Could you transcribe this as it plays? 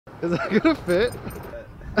Is that gonna fit?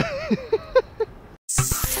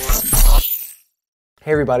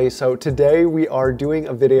 Hey everybody, so today we are doing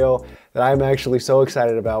a video that I'm actually so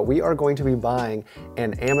excited about. We are going to be buying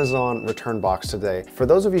an Amazon return box today. For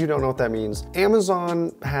those of you who don't know what that means,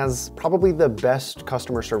 Amazon has probably the best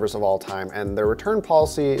customer service of all time, and their return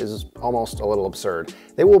policy is almost a little absurd.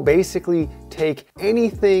 They will basically take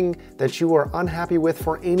anything that you are unhappy with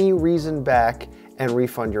for any reason back and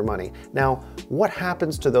refund your money. Now, what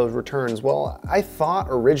happens to those returns? Well, I thought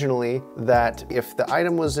originally that if the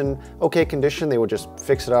item was in okay condition, they would just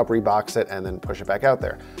fix it up, rebox it, and then push it back out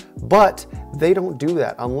there. But they don't do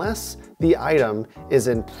that unless the item is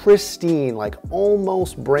in pristine, like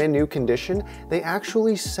almost brand new condition. They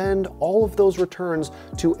actually send all of those returns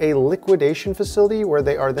to a liquidation facility where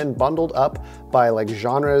they are then bundled up by like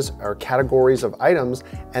genres or categories of items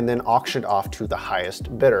and then auctioned off to the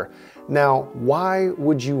highest bidder. Now, why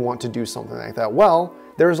would you want to do something like that? Well,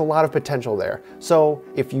 there's a lot of potential there. So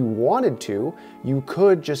if you wanted to, you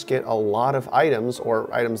could just get a lot of items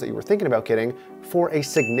or items that you were thinking about getting for a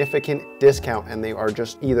significant discount, and they are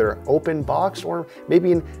just either open boxed or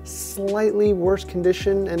maybe in slightly worse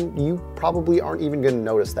condition, and you probably aren't even gonna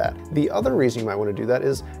notice that. The other reason you might wanna do that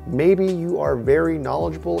is maybe you are very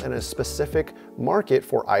knowledgeable in a specific market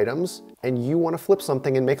for items and you wanna flip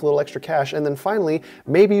something and make a little extra cash. And then finally,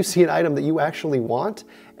 maybe you see an item that you actually want,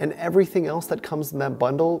 and everything else that comes in that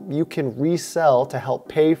bundle, you can resell to help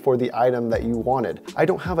pay for the item that you wanted. I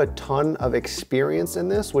don't have a ton of experience in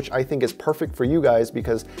this, which I think is perfect for you guys,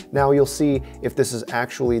 because now you'll see if this is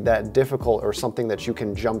actually that difficult or something that you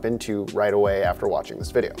can jump into right away after watching this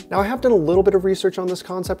video. Now, I have done a little bit of research on this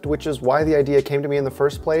concept, which is why the idea came to me in the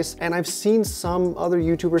first place. And I've seen some other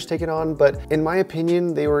YouTubers take it on, but in my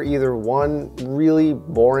opinion, they were either one, really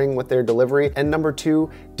boring with their delivery, and number two,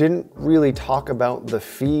 didn't really talk about the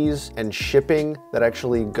fees and shipping that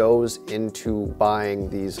actually goes into buying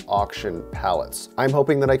these auction pallets. I'm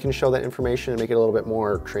hoping that I can show that information and make it a little bit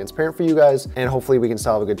more transparent for you guys, and hopefully we can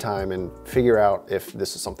still have a good time and figure out if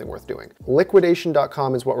this is something worth doing.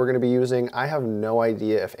 Liquidation.com is what we're gonna be using. I have no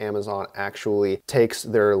idea if Amazon actually takes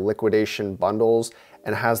their liquidation bundles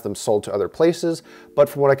and has them sold to other places, but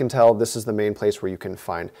from what I can tell, this is the main place where you can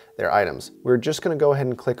find their items. We're just gonna go ahead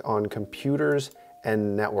and click on computers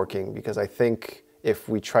and networking, because I think if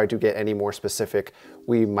we try to get any more specific,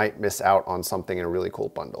 we might miss out on something in a really cool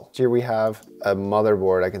bundle. So here we have a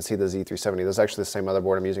motherboard. I can see the Z370. This is actually the same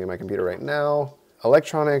motherboard I'm using in my computer right now.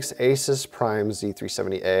 Electronics, Asus Prime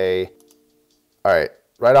Z370A. All right,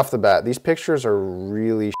 right off the bat, these pictures are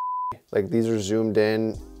really like these are zoomed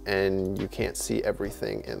in and you can't see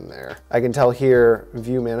everything in there. I can tell here,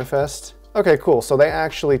 view manifest. Okay, cool. So they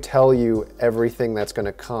actually tell you everything that's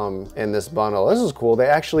gonna come in this bundle. This is cool. They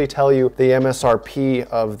actually tell you the MSRP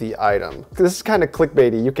of the item. This is kind of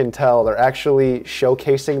clickbaity. You can tell they're actually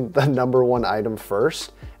showcasing the #1 item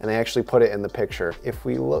first, and they actually put it in the picture. If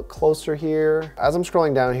we look closer here, as I'm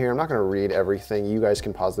scrolling down here, I'm not gonna read everything. You guys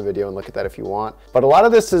can pause the video and look at that if you want. But a lot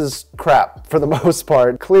of this is crap for the most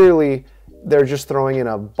part. Clearly, they're just throwing in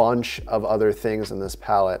a bunch of other things in this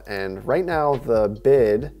pallet. And right now the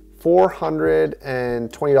bid,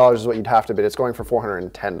 $420 is what you'd have to bid. It's going for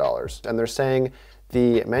 $410. And they're saying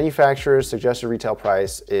the manufacturer's suggested retail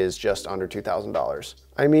price is just under $2,000.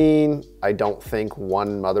 I mean, I don't think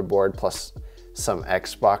one motherboard plus some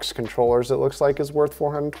Xbox controllers, it looks like, is worth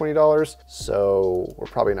 $420. So we're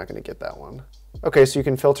probably not gonna get that one. Okay, so you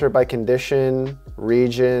can filter it by condition,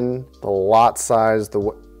 region, the lot size,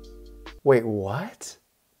 wait, what?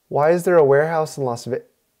 Why is there a warehouse in Las Vegas?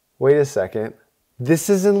 Wait a second.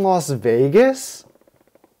 This is in Las Vegas?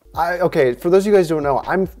 Okay, for those of you guys who don't know,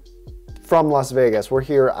 I'm from Las Vegas. We're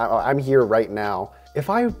here, I'm here right now. If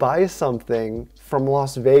I buy something from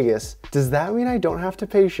Las Vegas, does that mean I don't have to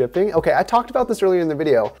pay shipping? Okay, I talked about this earlier in the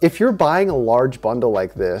video. If you're buying a large bundle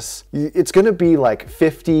like this, it's gonna be like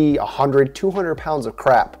 50, 100, 200 pounds of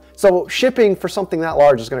crap. So shipping for something that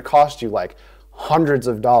large is gonna cost you like hundreds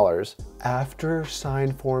of dollars. After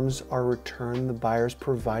signed forms are returned, the buyer's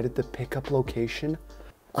provided the pickup location.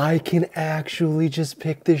 I can actually just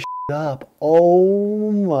pick this up.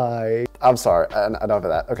 Oh my. I'm sorry, enough of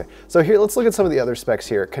that. Okay, so here, let's look at some of the other specs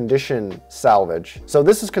here. Condition salvage. So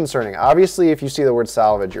this is concerning. Obviously, if you see the word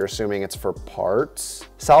salvage, you're assuming it's for parts.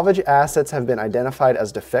 Salvage assets have been identified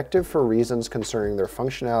as defective for reasons concerning their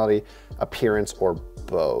functionality, appearance, or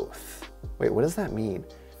both. Wait, what does that mean?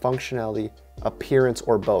 Functionality, appearance,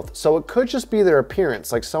 or both. So it could just be their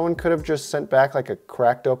appearance. Like someone could have just sent back like a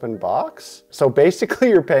cracked open box. So basically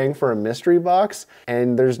you're paying for a mystery box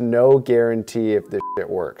and there's no guarantee if this shit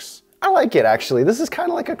works. I like it actually. This is kind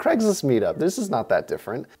of like a Craigslist meetup. This is not that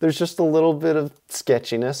different. There's just a little bit of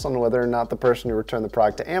sketchiness on whether or not the person who returned the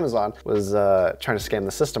product to Amazon was trying to scam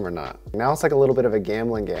the system or not. Now it's like a little bit of a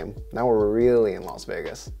gambling game. Now we're really in Las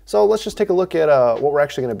Vegas. So let's just take a look at what we're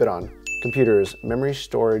actually gonna bid on. Computers, memory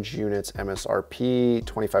storage units, MSRP,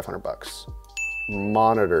 2,500 bucks.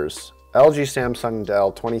 Monitors, LG, Samsung,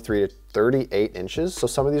 Dell, 23 to 38 inches. So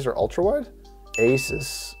some of these are ultra wide.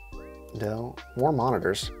 Asus, Dell, more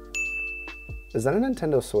monitors. Is that a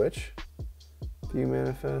Nintendo Switch? View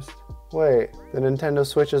manifest. Wait, the Nintendo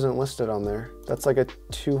Switch isn't listed on there. That's like a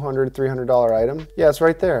 $200, $300 item. Yeah, it's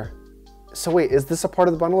right there. So wait, is this a part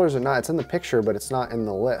of the bundle or is it not? It's in the picture, but it's not in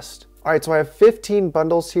the list. All right, so I have 15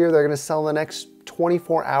 bundles here. They're gonna sell in the next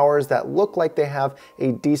 24 hours that look like they have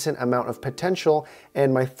a decent amount of potential.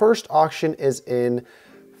 And my first auction is in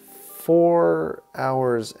 4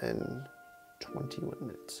 hours and 21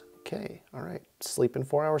 minutes. Okay, all right, sleep in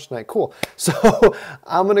 4 hours tonight, cool. So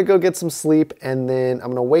I'm gonna go get some sleep and then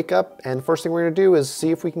I'm gonna wake up and first thing we're gonna do is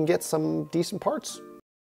see if we can get some decent parts.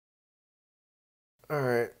 All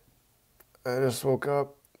right, I just woke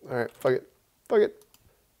up. All right, fuck it,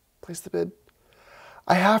 place the bid.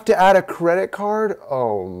 I have to add a credit card?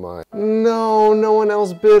 Oh my, no one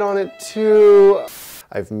else bid on it too.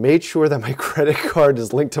 I've made sure that my credit card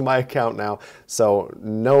is linked to my account now, so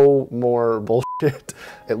no more bullshit.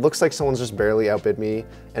 It looks like someone's just barely outbid me.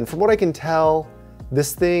 And from what I can tell,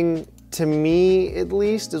 this thing, to me at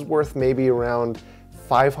least, is worth maybe around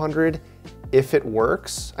 500 if it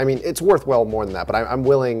works. I mean, it's worth well more than that, but I'm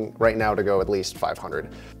willing right now to go at least 500.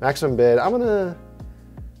 Maximum bid, I'm gonna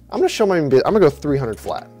show my bid. I'm gonna go 300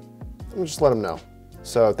 flat. I'm gonna just let them know.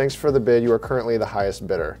 So thanks for the bid. You are currently the highest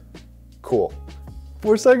bidder. Cool.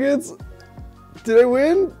 4 seconds. Did I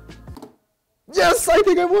win? Yes, I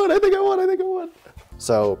think I won.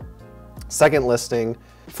 So second listing,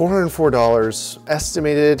 $404,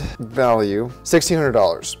 estimated value,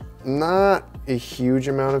 $1,600. Not a huge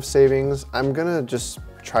amount of savings. I'm gonna just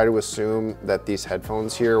try to assume that these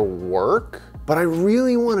headphones here work, but I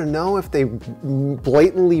really wanna know if they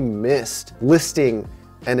blatantly missed listing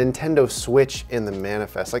a Nintendo Switch in the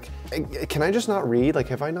manifest. Like, can I just not read? Like,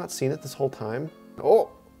 have I not seen it this whole time? Oh,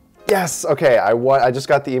 yes, okay, I just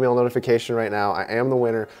got the email notification right now. I am the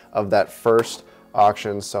winner of that first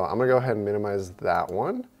auction, so I'm gonna go ahead and minimize that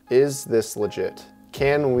one. Is this legit?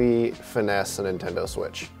 Can we finesse a Nintendo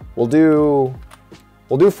Switch? We'll do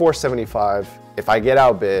 $475. If I get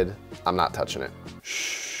outbid, I'm not touching it.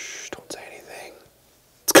 Shh, don't say anything.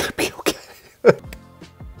 It's gonna be okay.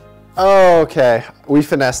 Okay, we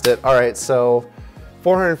finessed it. All right, so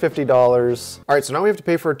 $450. All right, so now we have to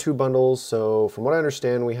pay for 2 bundles. So from what I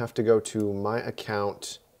understand, we have to go to my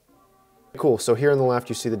account. Cool, so here on the left,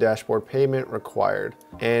 you see the dashboard payment required.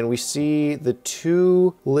 And we see the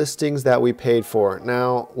 2 listings that we paid for.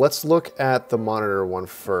 Now, let's look at the monitor one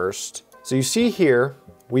first. So you see here,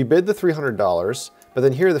 we bid the $300, but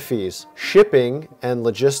then here are the fees. Shipping and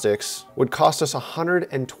logistics would cost us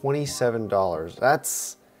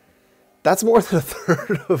 $127. That's more than a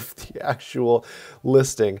third of the actual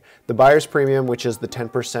listing. The buyer's premium, which is the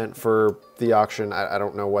 10% for the auction, I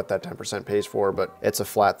don't know what that 10% pays for, but it's a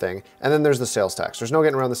flat thing. And then there's the sales tax. There's no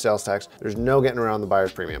getting around the sales tax. There's no getting around the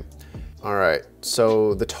buyer's premium. All right,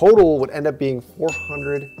 so the total would end up being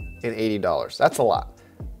 $480. That's a lot.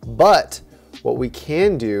 But what we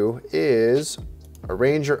can do is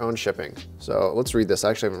arrange your own shipping. So let's read this.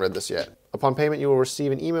 I actually haven't read this yet. Upon payment, you will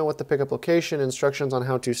receive an email with the pickup location, instructions on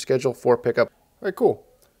how to schedule for pickup. All right, cool.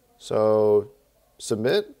 So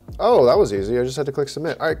submit. Oh, that was easy. I just had to click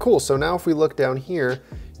submit. All right, cool. So now if we look down here,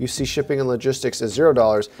 you see shipping and logistics is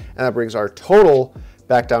 $0, and that brings our total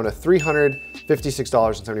back down to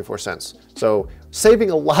 $356.74. So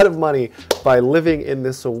saving a lot of money by living in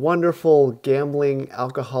this wonderful gambling,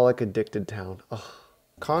 alcoholic addicted town. Ugh.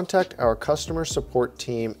 Contact our customer support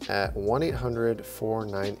team at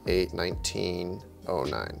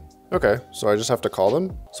 1-800-498-1909. Okay, so I just have to call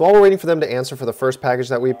them. So while we're waiting for them to answer for the first package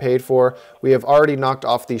that we paid for, we have already knocked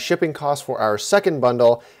off the shipping costs for our second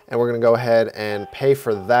bundle, and we're gonna go ahead and pay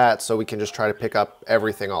for that so we can just try to pick up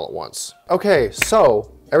everything all at once. Okay,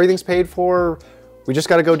 so everything's paid for. We just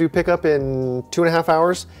gotta go do pickup in 2.5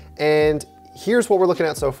 hours, and here's what we're looking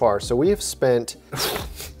at so far. So we have spent,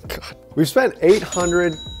 God. We've spent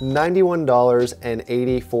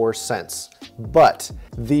 $891.84, but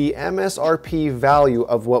the MSRP value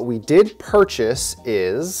of what we did purchase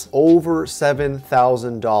is over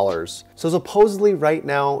 $7,000. So supposedly right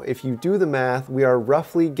now, if you do the math, we are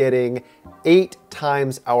roughly getting 8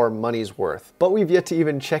 times our money's worth. But we've yet to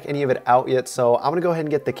even check any of it out yet, so I'm gonna go ahead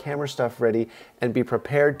and get the camera stuff ready and be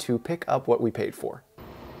prepared to pick up what we paid for.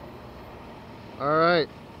 All right,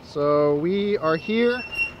 so we are here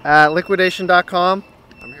at liquidation.com.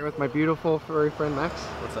 I'm here with my beautiful furry friend Max.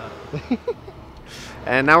 What's up?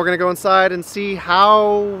 And now we're gonna go inside and see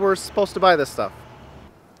how we're supposed to buy this stuff.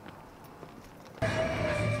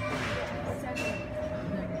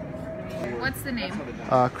 What's the name?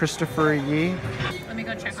 Christopher Yee. Let me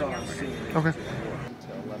go check on your order. Okay.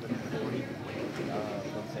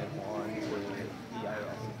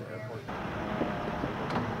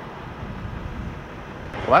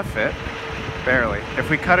 Well, that fit. Barely. If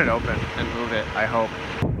we cut it open and move it, I hope.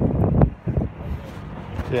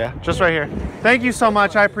 Yeah, just right here. Thank you so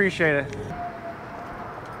much. I appreciate it.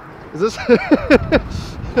 Is this?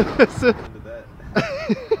 Is it?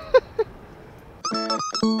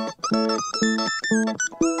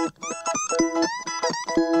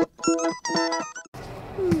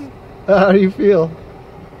 How do you feel?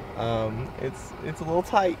 It's a little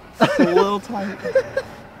tight. It's a little tight.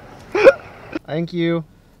 Thank you.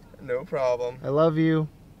 No problem. I love you.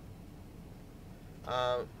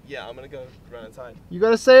 Yeah, I'm gonna go run inside. You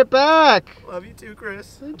gotta say it back. Love you too,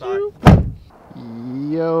 Chris. Thank Bye. you.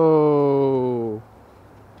 Yo.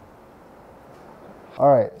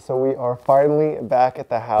 All right, so we are finally back at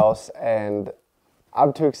the house, and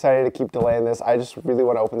I'm too excited to keep delaying this. I just really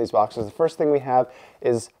want to open these boxes. The first thing we have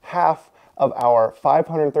is half of our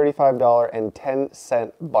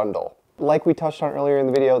 $535.10 bundle. Like we touched on earlier in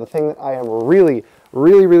the video, the thing that I am really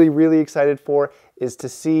excited for is to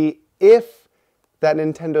see if that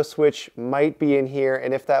Nintendo Switch might be in here,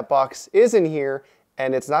 and if that box is in here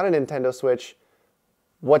and it's not a Nintendo Switch,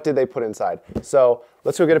 what did they put inside? So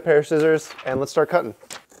let's go get a pair of scissors and let's start cutting.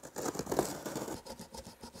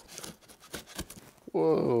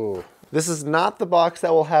 Whoa. This is not the box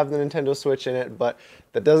that will have the Nintendo Switch in it, but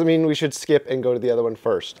that doesn't mean we should skip and go to the other one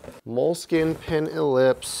first. Moleskin Pen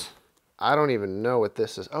Ellipse. I don't even know what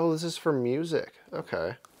this is. Oh, this is for music.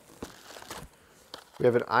 Okay. We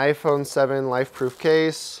have an iPhone 7 LifeProof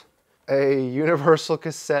case, a universal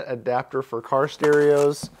cassette adapter for car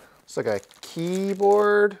stereos. It's like a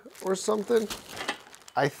keyboard or something.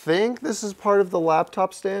 I think this is part of the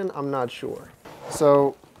laptop stand. I'm not sure.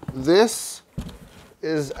 So this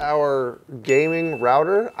is our gaming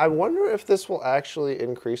router. I wonder if this will actually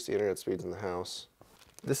increase the internet speeds in the house.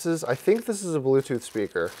 This is, I think this is a Bluetooth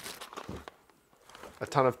speaker. A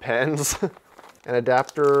ton of pens, an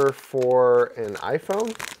adapter for an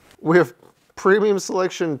iPhone. We have premium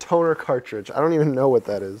selection toner cartridge. I don't even know what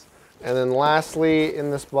that is. And then lastly, in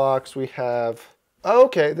this box, we have, oh,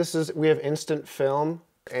 okay, we have instant film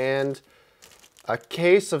and a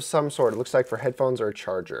case of some sort. It looks like for headphones or a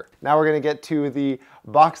charger. Now we're gonna get to the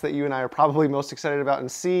box that you and I are probably most excited about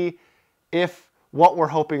and see if what we're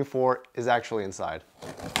hoping for is actually inside.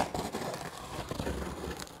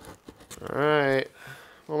 All right,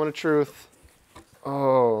 moment of truth.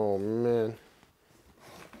 Oh man.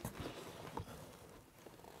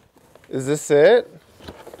 Is this it?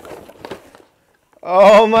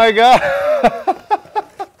 Oh my God.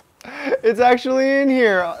 It's actually in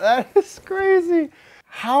here. That is crazy.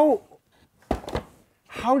 How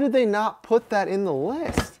did they not put that in the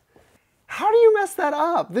list? How do you mess that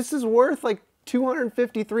up? This is worth like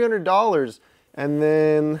 $250, $300. And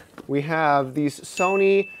then we have these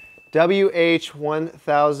Sony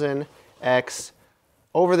WH-1000X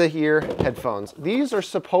over-the-ear headphones. These are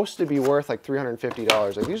supposed to be worth like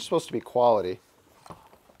 $350. Like, these are supposed to be quality.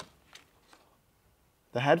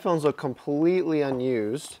 The headphones look completely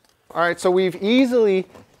unused. All right, so we've easily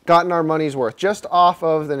gotten our money's worth just off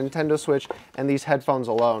of the Nintendo Switch and these headphones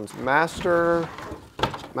alone. Master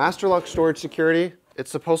Lock Storage Security. It's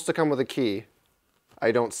supposed to come with a key.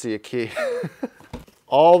 I don't see a key.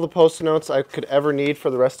 All the Post-it notes I could ever need for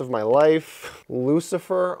the rest of my life.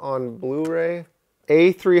 Lucifer on Blu-ray.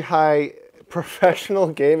 A3 High professional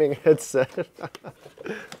gaming headset.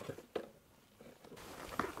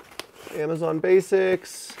 Amazon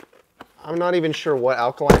Basics. I'm not even sure what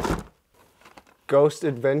Alkaline. Ghost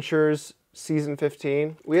Adventures Season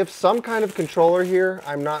 15. We have some kind of controller here.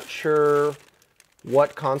 I'm not sure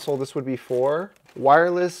what console this would be for.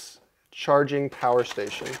 Wireless charging power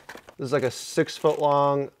station. This is like a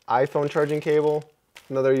 6-foot-long iPhone charging cable.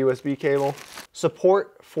 Another USB cable.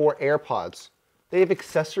 Support for AirPods. They have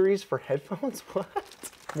accessories for headphones? What?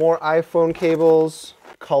 More iPhone cables,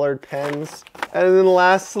 colored pens. And then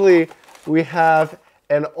lastly, we have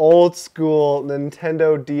an old school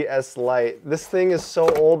Nintendo DS Lite. This thing is so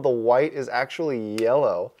old, the white is actually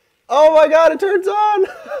yellow. Oh my God, it turns on!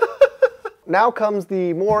 Now comes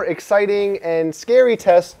the more exciting and scary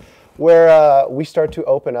test where we start to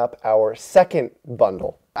open up our second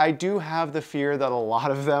bundle. I do have the fear that a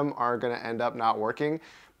lot of them are gonna end up not working,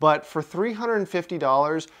 But for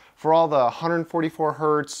 $350 for all the 144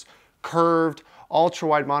 hertz curved ultra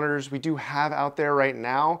wide monitors we do have out there right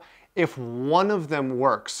now, if one of them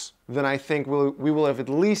works, then I think we will have at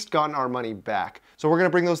least gotten our money back. So we're gonna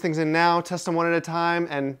bring those things in now, test them one at a time,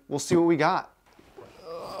 and we'll see what we got.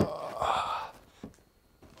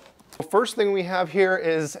 The first thing we have here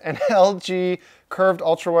is an LG curved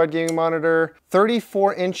ultra wide gaming monitor,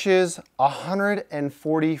 34 inches,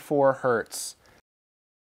 144 hertz.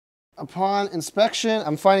 Upon inspection,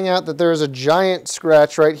 I'm finding out that there is a giant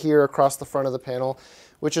scratch right here across the front of the panel,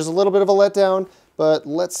 which is a little bit of a letdown, but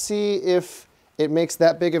let's see if it makes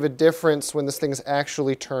that big of a difference when this thing is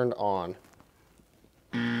actually turned on.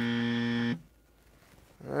 All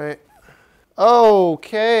right.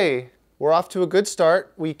 Okay, we're off to a good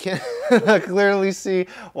start. We can clearly see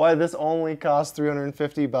why this only costs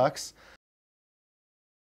 350 bucks.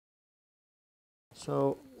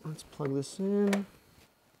 So let's plug this in.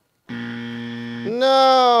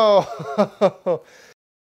 No!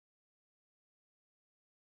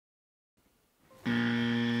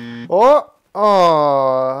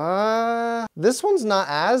 This one's not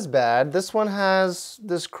as bad. This one has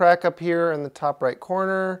this crack up here in the top right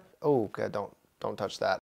corner. Oh, God, don't touch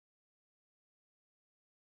that.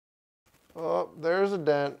 Oh, there's a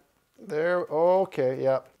dent. There, okay,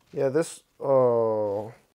 yeah. Yeah, this,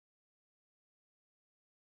 oh.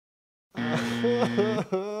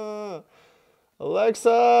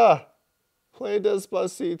 Alexa, play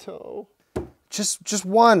Despacito. Just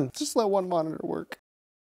one. Just let one monitor work.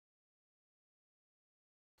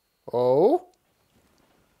 Oh.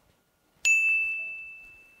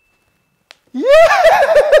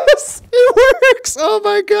 Yes! It works! Oh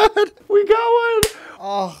my God, we got one!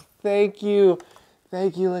 Oh, thank you.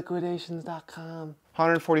 Thank you, liquidations.com.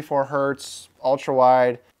 144 hertz, ultra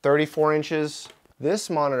wide, 34 inches. This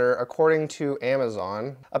monitor, according to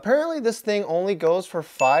Amazon, apparently this thing only goes for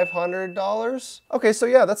 $500. Okay, so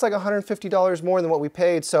yeah, that's like $150 more than what we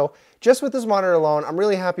paid. So just with this monitor alone, I'm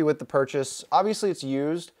really happy with the purchase. Obviously it's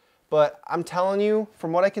used, but I'm telling you,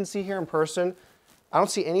 from what I can see here in person, I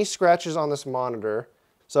don't see any scratches on this monitor.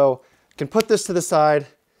 So can put this to the side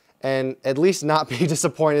and at least not be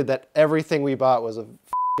disappointed that everything we bought was a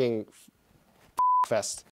f***ing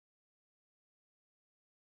fest.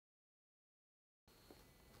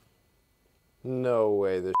 No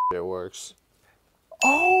way this shit works.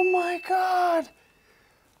 Oh my God!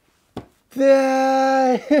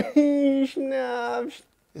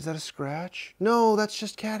 Is that a scratch? No, that's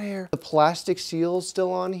just cat hair. The plastic seal's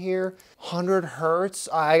still on here. 100 hertz.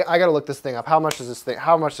 I gotta look this thing up. How much does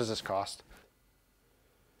this cost?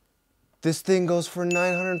 This thing goes for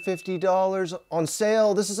 $950 on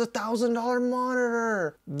sale. This is a $1,000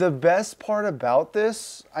 monitor. The best part about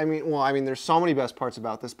this, I mean, there's so many best parts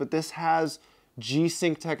about this, but this has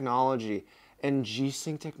G-Sync technology, and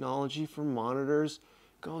G-Sync technology for monitors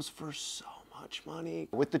goes for so much money.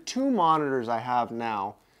 With the two monitors I have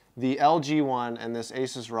now, the LG one and this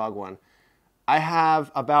Asus ROG one, I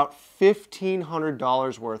have about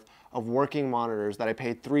 $1,500 worth of working monitors that I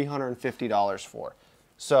paid $350 for.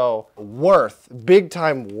 So worth, big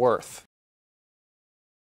time worth.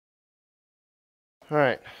 All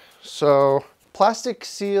right, so plastic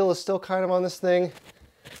seal is still kind of on this thing.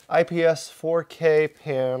 IPS 4K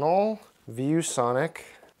panel, ViewSonic.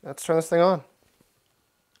 Let's turn this thing on.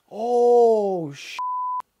 Oh,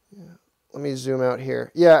 yeah. Let me zoom out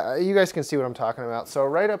here. Yeah, you guys can see what I'm talking about. So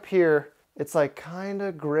right up here, it's like kind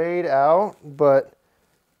of grayed out, but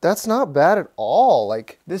that's not bad at all.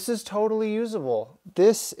 Like, this is totally usable.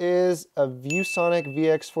 This is a ViewSonic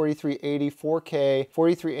VX4380 4K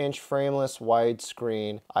 43-inch frameless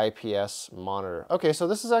widescreen IPS monitor. Okay, so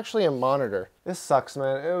this is actually a monitor. This sucks,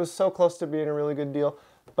 man. It was so close to being a really good deal,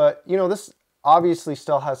 but you know, this obviously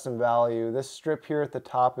still has some value. This strip here at the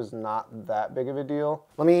top is not that big of a deal.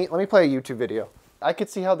 Let me play a YouTube video. I could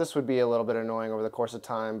see how this would be a little bit annoying over the course of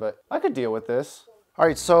time, but I could deal with this. All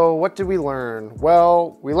right, so what did we learn?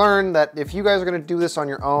 Well, we learned that if you guys are gonna do this on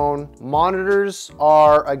your own, monitors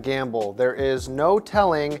are a gamble. There is no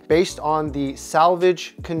telling, based on the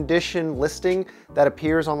salvage condition listing that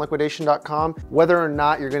appears on liquidation.com, whether or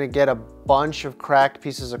not you're gonna get a bunch of cracked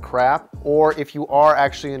pieces of crap, or if you are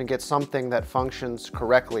actually gonna get something that functions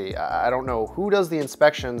correctly. I don't know who does the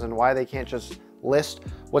inspections and why they can't just list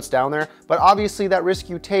what's down there, but obviously that risk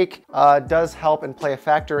you take does help and play a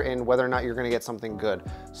factor in whether or not you're gonna get something good.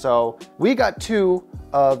 So we got 2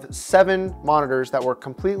 of 7 monitors that were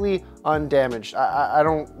completely undamaged. I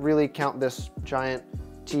don't really count this giant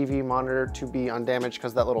TV monitor to be undamaged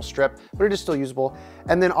because of that little strip, but it is still usable.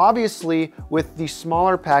 And then obviously with the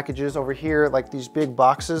smaller packages over here, like these big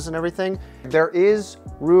boxes and everything, there is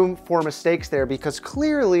room for mistakes there because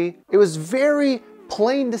clearly it was very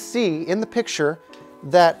plain to see in the picture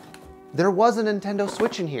that there was a Nintendo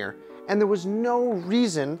Switch in here. And there was no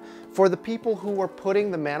reason for the people who were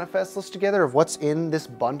putting the manifest list together of what's in this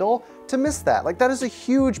bundle to miss that. Like, that is a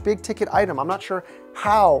huge big ticket item. I'm not sure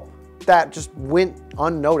how that just went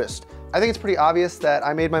unnoticed. I think it's pretty obvious that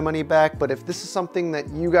I made my money back, but if this is something that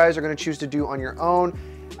you guys are gonna choose to do on your own,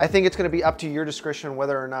 I think it's gonna be up to your discretion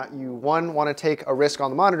whether or not you, one, wanna take a risk on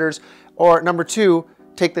the monitors, or number two,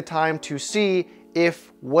 take the time to see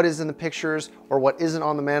if what is in the pictures or what isn't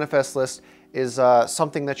on the manifest list is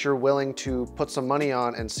something that you're willing to put some money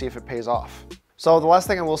on and see if it pays off. So the last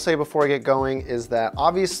thing I will say before I get going is that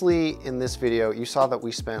obviously in this video, you saw that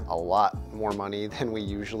we spent a lot more money than we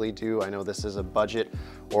usually do. I know this is a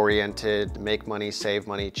budget-oriented, make money, save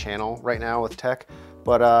money channel right now with tech,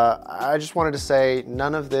 but I just wanted to say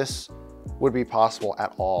none of this would be possible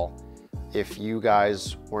at all if you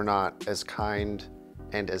guys were not as kind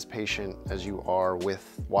and as patient as you are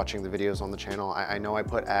with watching the videos on the channel. I know I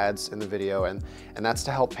put ads in the video and that's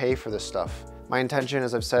to help pay for this stuff. My intention,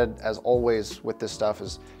 as I've said, as always with this stuff,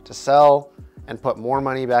 is to sell and put more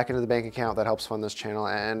money back into the bank account that helps fund this channel.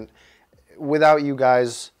 And without you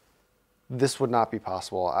guys, this would not be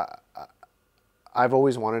possible. I've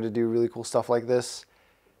always wanted to do really cool stuff like this.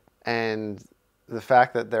 And the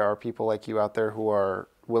fact that there are people like you out there who are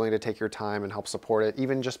willing to take your time and help support it,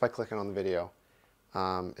 even just by clicking on the video,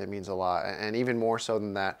 it means a lot. And even more so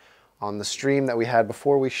than that, on the stream that we had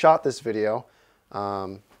before we shot this video,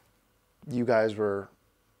 you guys were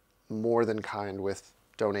more than kind with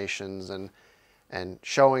donations and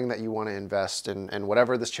showing that you want to invest in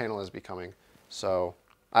whatever this channel is becoming. So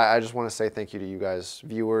I just want to say thank you to you guys,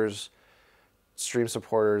 viewers, stream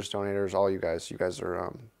supporters, donators, all you guys. You guys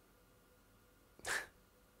are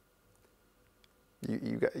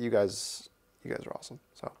you guys are awesome.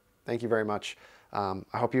 So thank you very much. I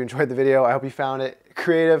hope you enjoyed the video. I hope you found it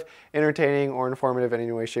creative, entertaining, or informative in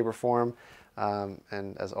any way, shape, or form.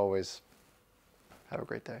 And as always, have a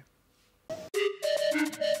great day.